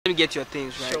to get your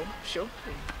things, right? Sure.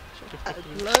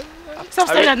 Stop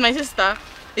staring at my sister.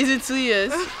 Is it 2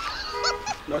 years?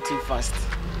 Not too fast.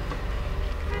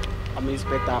 I'm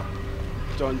Inspector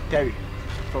John Terry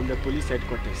from the police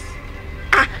headquarters.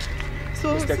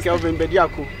 So, Mr. Kelvin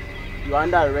Bediako, you are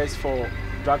under arrest for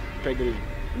drug peddling.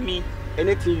 Me?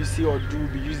 Anything you see or do will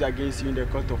be used against you in the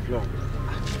court of law.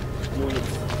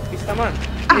 Mr. Man.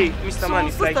 Hey, Mr. Man,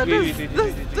 it's like,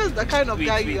 this is the kind of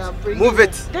guy you are bringing. Move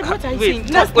it. Then what are you Wait,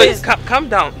 saying? wait, calm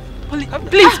down.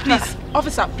 Please,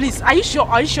 officer, please. Are you sure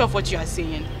of what you are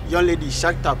saying? Young lady,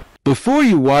 shut up. Before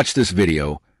you watch this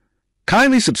video,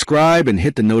 kindly subscribe and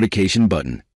hit the notification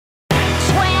button.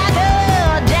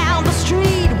 Swagger down the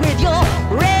street with your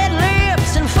red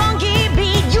lips and funky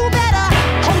beat. You better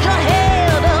hold your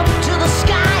head up to the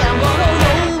sky. I'm gonna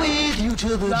roll with you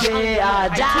till the day I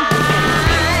die.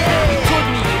 You told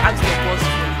me you asked the boss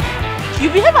for it. You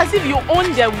behave as if you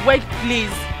own the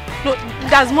workplace. No,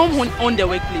 does mom own the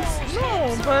workplace?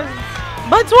 No,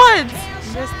 But what? I'm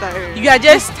just tired. You are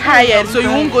just tired, so you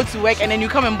won't go to work and then you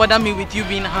come and bother me with you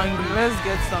being hungry.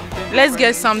 Let's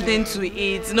get something to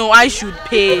eat. No, I should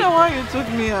pay. It's been a while you took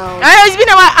me out. It's been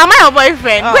a while. Am I your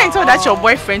boyfriend? Go and tell that your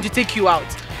boyfriend to take you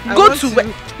out. Go to work.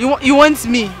 You want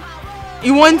me?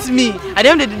 You want me? At the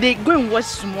end of the day, go and wash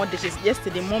some more dishes.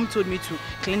 Yesterday, mom told me to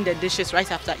clean the dishes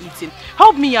right after eating.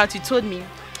 Help me out. He told me.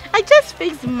 I just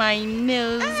fixed my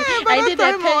nails. I did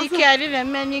a pedicure, I did a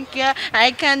manicure.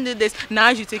 I can't do this. Now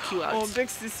I should take you out. Oh, big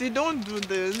sissy, don't do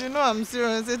this. You know I'm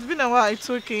serious. It's been a while. I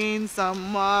took in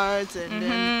some marts and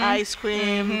then ice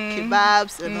cream,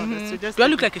 kebabs and all this. So just do I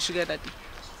look like a sugar daddy?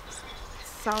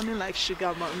 Sounding like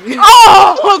sugar mommy.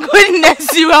 Oh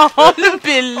goodness, you are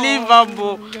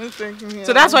unbelievable.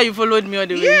 So that's why you followed me all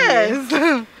the way.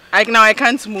 Yes. Now I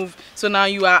can't move. So now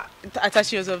you are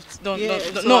attaching yourself. Don't.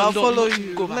 I'll follow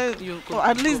you. Go back.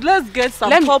 At least let's get some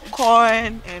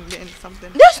popcorn and then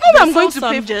something. There's no way I'm going to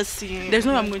pay. There's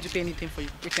no way I'm going to pay anything for you.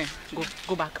 Return.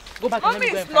 Go back. Mommy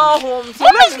is not home. So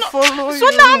let me follow you. So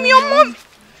now I'm your mom.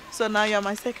 So now you're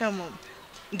my second mom.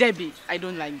 Debbie, I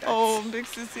don't like that. Oh, big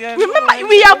sissy. Remember,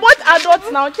 we are both adults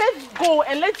now. Just go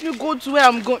and let me go to where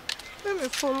I'm going. Let me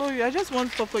follow you. I just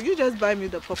want popcorn. You just buy me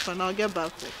the popcorn. I'll get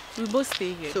back. We both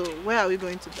stay here. So where are we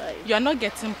going to buy? You are not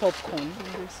getting popcorn.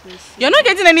 You're not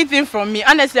getting anything from me.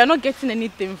 Honestly, you're not getting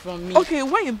anything from me. Okay,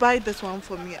 when you buy this one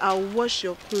for me, I'll wash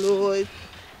your clothes.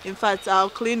 In fact, I'll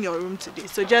clean your room today.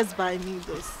 So just buy me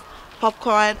those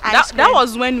popcorn, ice cream. That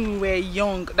was when we were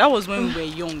young.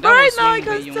 Right now I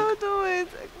can still do it.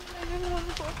 I want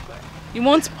popcorn. You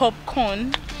want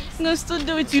popcorn? You can still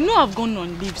do it. You know I've gone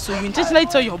on leave, so you intentionally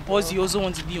tell your boss you also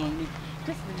want to be on leave.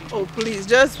 Oh please,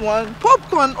 just one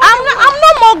popcorn. I'm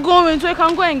not more going, so I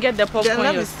can go and get the popcorn. Then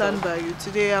let me stand by you.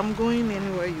 Today I'm going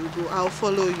anywhere you go. I'll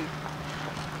follow you.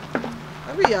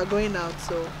 Maybe you are going out,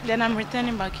 so. Then I'm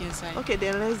returning back inside. Okay,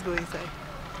 then let's go inside.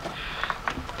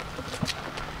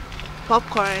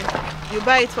 Popcorn. You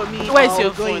buy it for me. Where's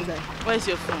your phone? Where's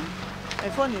your phone? My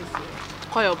phone is here.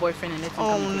 Call your boyfriend and let him come.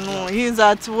 Oh no, he's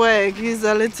at work. He's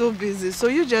a little busy. So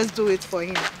you just do it for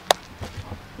him.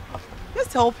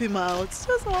 Just help him out.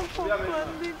 Just one popcorn.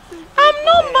 I'm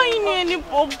not buying you any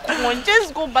popcorn.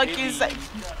 Just go back inside.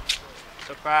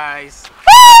 Surprise.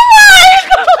 Oh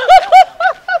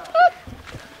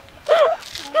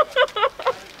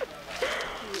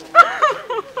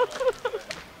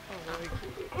my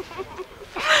God!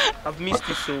 I've missed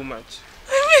you so much.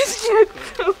 I missed you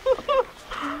too.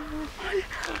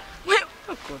 Wait,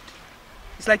 oh God.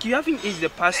 It's like you haven't aged the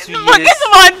past 2 years. Forget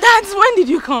about that. When did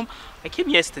you come? I came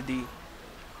yesterday.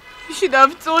 You should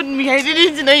have told me. I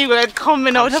didn't know you were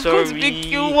coming. I would have come to pick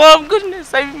you up.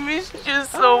 Goodness, I missed you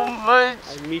so much.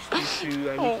 I missed you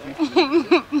too.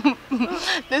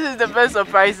 This is the best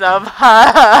surprise I've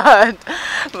had.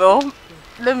 Well,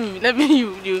 let me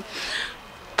you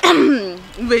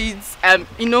wait.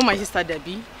 You know my sister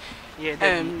Debbie. Yeah,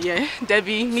 Debbie. Yeah,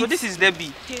 Debbie. So this is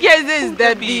Debbie. Yes, this is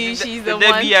Debbie. She's the one.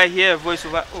 Debbie, I hear a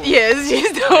voiceover. Oh. Yes,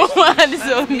 she's the one.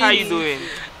 So how you doing?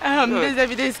 This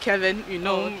Debbie. This is Kevin. You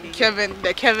know, okay. Kevin,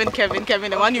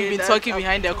 the one you've been talking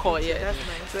behind the call. Yeah. That's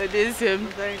nice. So this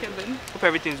Kevin. Hope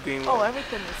everything's going well. Oh,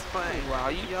 everything is fine. Oh, wow,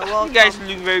 you guys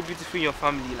look very beautiful in your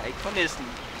family. Like honestly.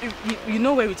 You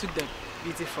know where we took the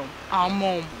beauty from? Our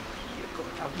mom.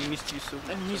 I've missed you so much.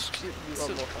 I missed you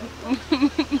so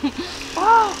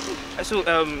much.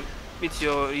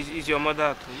 So is your mother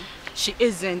at home? She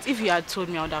isn't. If you had told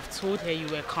me, I would have told her you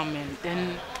were coming.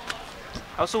 Then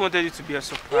I also wanted it to be a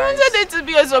surprise. You wanted it to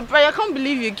be a surprise. I can't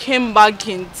believe you came back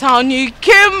in town. You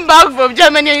came back from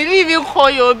Germany and you didn't even call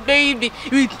your baby.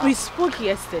 We spoke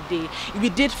yesterday. We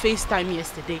did FaceTime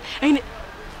yesterday. And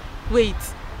wait.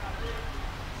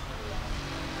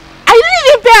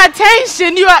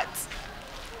 attention. You are.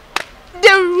 The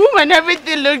room and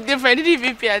everything looked different. I didn't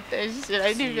even pay attention.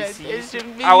 I didn't pay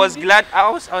attention. I was glad. I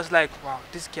was like, wow,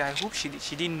 this guy. I hope she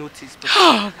didn't notice. But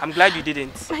I'm glad you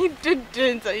didn't. I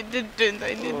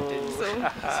didn't.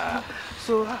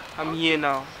 So I'm here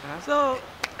now. So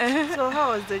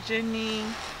how was the journey?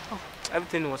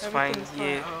 Everything was fine.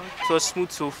 Yeah, Oh, it was smooth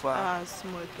so far.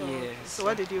 smooth. Yes. So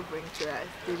what did you bring to us?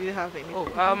 Did you have any? Oh,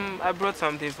 I brought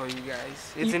something for you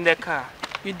guys. It's in the car.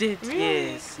 You did.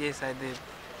 Really? Yes, I did.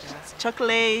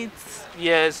 Chocolates.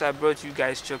 Yes, I brought you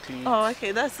guys chocolate. Oh,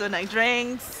 okay, that's so nice.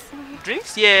 Drinks.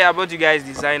 Drinks? Yeah, I brought you guys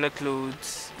designer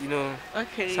clothes. You know,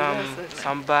 Okay. that's so nice.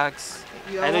 some bags.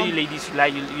 You I are know one- you ladies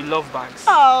you love bags.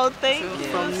 Oh, thank So you.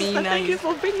 from me now Thank you- you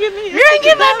for bringing me.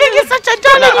 You're making such a And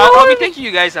jolly I'll be mood. taking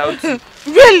you guys out too.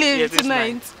 Really Yeah, this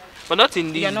tonight? night. But not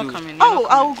in these. You're not though. coming. Oh,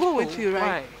 I'll go with you,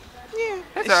 right? Why?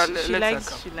 Yeah.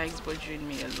 She likes bothering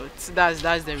me a lot.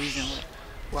 That's the reason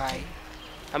why. Why?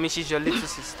 I mean, she's your little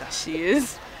sister. She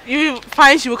is. You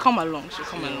fine? She will come along. She'll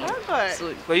come along. Okay.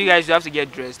 So But you guys, you have to get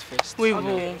dressed first. we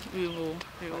Okay. will.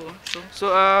 So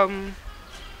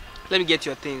let me get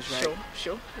your things right.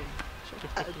 Sure.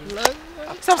 I love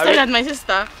Stop Are staring you- at my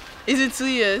sister. Is it 2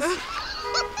 years?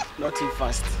 Not too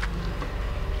fast.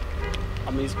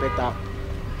 I'm Inspector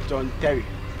John Terry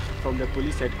from the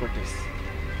police headquarters.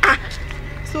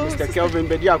 So, Mr. Kelvin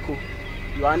Bediako,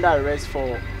 you are under arrest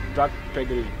for drug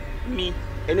peddling. Me,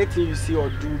 Anything you see or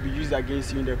do will be used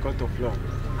against you in the court of law.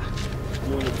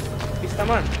 No, Mr.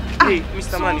 Man. Hey,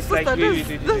 Mr. Man, it's sister, like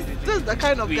this is the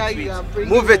kind of Wait, guy wait. you are bringing.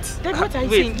 move it. Then what are you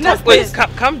Wait, saying? Let's wait,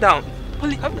 calm down.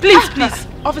 Please,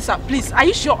 officer, please. Are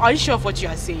you sure of what you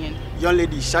are saying? Young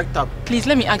lady, shut up. Please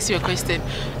let me ask you a question.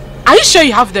 Are you sure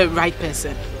you have the right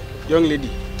person? Young lady,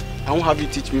 I won't have you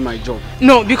teach me my job.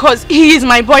 No, because he is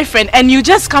my boyfriend and you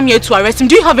just come here to arrest him.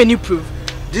 Do you have any proof?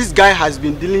 This guy has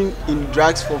been dealing in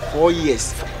drugs for 4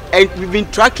 years, and we've been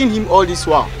tracking him all this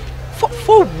while.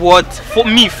 For what? For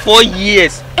me, 4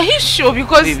 years. Are you sure?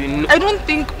 Because Baby, no. I don't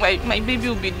think my baby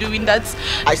will be doing that.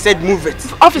 I said move it.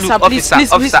 Officer, Look, please,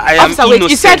 officer, please, I am officer, wait.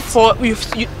 You said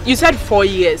innocent. you said 4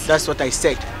 years. That's what I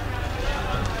said.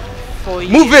 4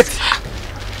 years. Move it,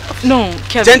 No,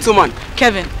 Kevin. gentleman.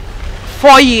 Kevin.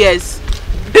 4 years.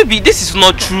 Baby, this is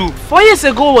not true. 4 years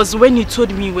ago was when you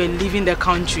told me you were leaving the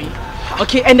country.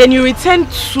 Okay, and then you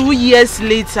returned 2 years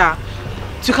later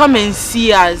to come and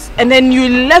see us, and then you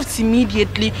left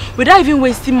immediately without even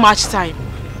wasting much time.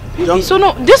 Young, So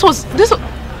no, this was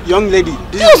young lady,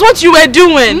 this was what you were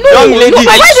doing. No, Young lady, no,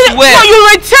 I why did swear. no, you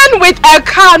returned with a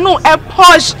car, no, a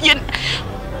Porsche.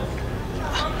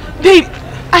 Babe,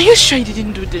 are you sure you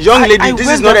didn't do this? young lady, I this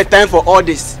went is not there- a time for all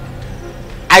this.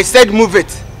 I said move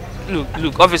it.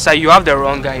 Look, officer, you have the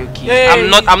wrong guy, okay? Hey.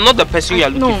 I'm not the person you are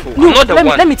looking No, for. no, I'm not the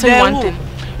one. Let me tell you Then one who? thing.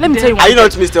 Let me tell you one Are you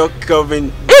thing. not Mr.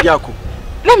 Kelvin Bediako?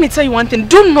 Let me tell you one thing.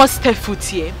 Do not step foot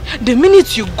here. The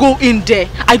minute you go in there,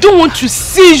 I don't want to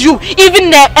see you,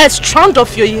 even a strand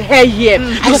of your hair here.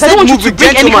 Because I don't want you move to it, bring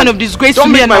any gentleman. kind of disgrace Don't to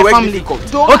me make and my my work family.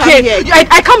 difficult. Don't come Okay, here.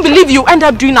 I can't believe you end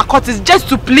up doing narcotics just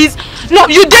to please. No,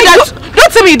 you did that.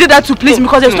 Don't tell me you did that to please me,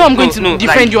 because there's no I'm going to defend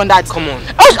like, you on that. Come on.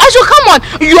 I should come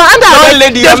on. You are under Young arrest.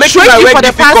 lady, you're They've making trained my you work for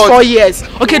the past difficult. 4 years.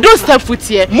 Okay, don't step foot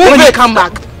here Move when you it. come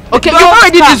back. Okay, Don't you've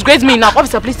already stop. disgraced me enough.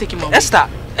 Officer, please take him away. Esther,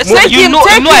 Take you him, know,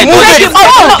 take you know I him, don't take do him. this.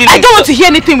 Oh, no, Dealing I don't with- want to hear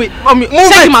anything with Move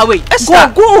take it. him away.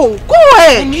 Esther, Go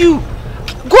ahead. and you.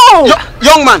 Go.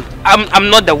 Young man, I'm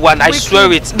not the one. I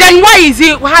swear it. Then why is he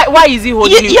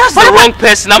holding you? He has the Whatever- wrong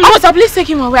person. I'm not. Officer, please take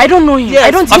him away. I don't know him. Yes,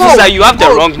 I don't Officer, know. you have the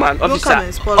Go. wrong man. Don't come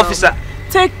and spoil Officer.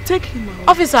 Take him away.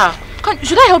 Officer,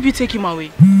 should I help you take him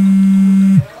away?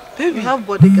 We have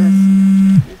bodyguards.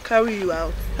 We'll carry you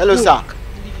out. hello sir.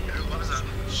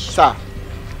 Sir,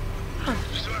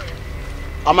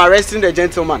 I'm arresting the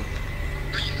gentleman.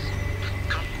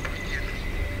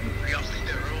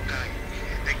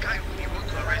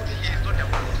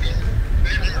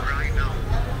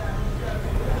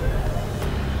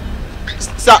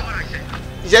 Sir,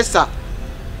 yes sir.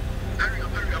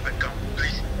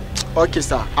 Okay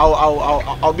sir,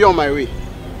 I'll be on my way.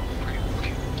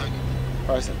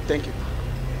 Alright sir, thank you.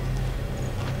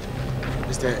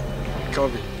 Mr.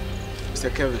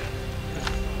 Kelvin,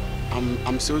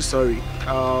 I'm so sorry.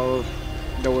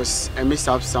 There was a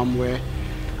mishap somewhere.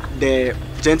 The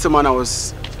gentleman I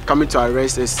was coming to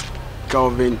arrest is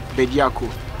Kelvin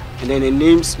Bediako, and then the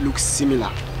names look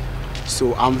similar.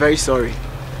 So I'm very sorry,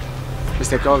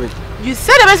 Mr. Kelvin. You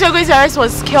said the person you're going to arrest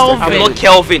was Kelvin. I'm not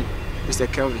Kelvin.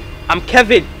 Mr. Kelvin. I'm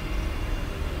Kevin.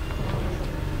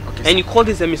 Okay. And you call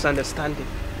this a misunderstanding.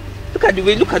 Look at the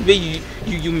way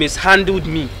you mishandled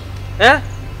me. Eh?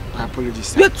 My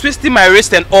apologies, You're sir. twisting my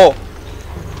wrist and all.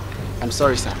 I'm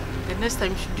sorry, sir. The next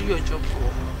time you should do your job.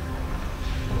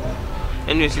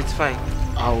 Anyways, it's fine.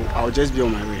 I'll just be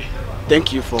on my way.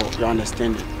 Thank you for your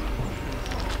understanding.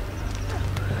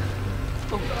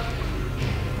 Oh.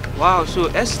 Wow, so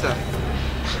Esther,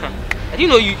 I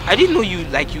didn't know you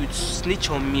like you'd snitch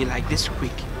on me like this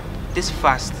quick, this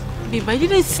fast. Babe, I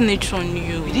didn't snitch on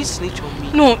you. You didn't snitch on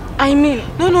me. No, I mean...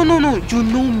 No. You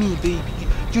know me, baby.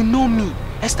 You know me.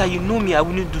 Esther, you know me. I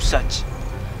wouldn't do such.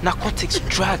 Narcotics,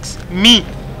 drugs, me.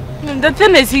 The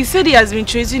thing is, he said he has been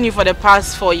chasing you for the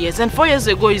past 4 years. And 4 years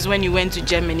ago is when you went to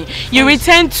Germany. You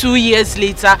returned 2 years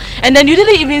later. And then you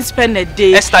didn't even spend a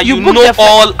day. Esther, you know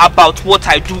all about what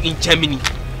I do in Germany.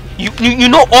 You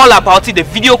know all about it. The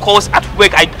video calls at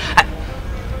work.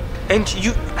 And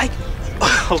you like...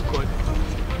 Oh, God.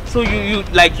 So you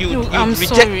I'm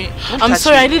reject. Sorry. I'm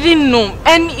sorry. I didn't know.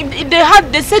 And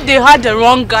they said they had the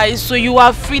wrong guy, so you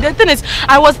are free. The thing is,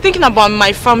 I was thinking about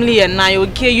my family and I.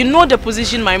 Okay, you know the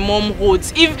position my mom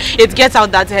holds. If it gets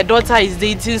out that her daughter is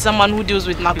dating someone who deals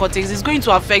with narcotics, it's going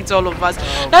to affect all of us.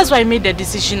 That's why I made the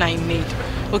decision I made.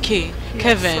 Okay,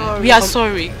 Kevin, we are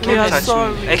sorry.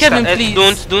 Kevin,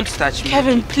 please. Don't touch me.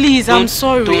 Kevin, please. I'm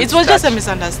sorry. It was just a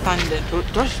misunderstanding.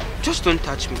 Just don't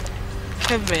touch me.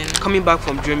 Kevin. Coming back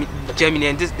from Germany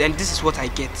and this is what I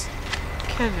get.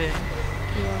 Kevin.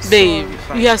 Babe,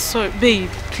 we are sorry. Babe,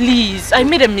 please. I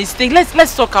made a mistake.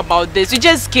 Let's talk about this. You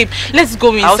just came. Let's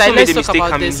go inside. Let's talk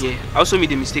about this. I also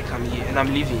made a mistake coming here and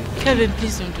I'm leaving. Kevin,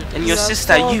 please don't do this. And your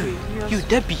sister, you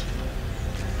Debbie.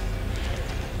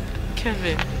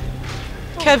 Kevin,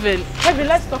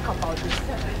 let's talk about this.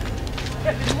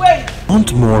 Kevin, wait.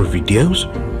 Want more videos?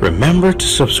 Remember to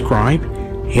subscribe.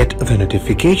 Hit the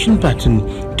notification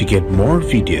button to get more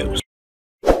videos.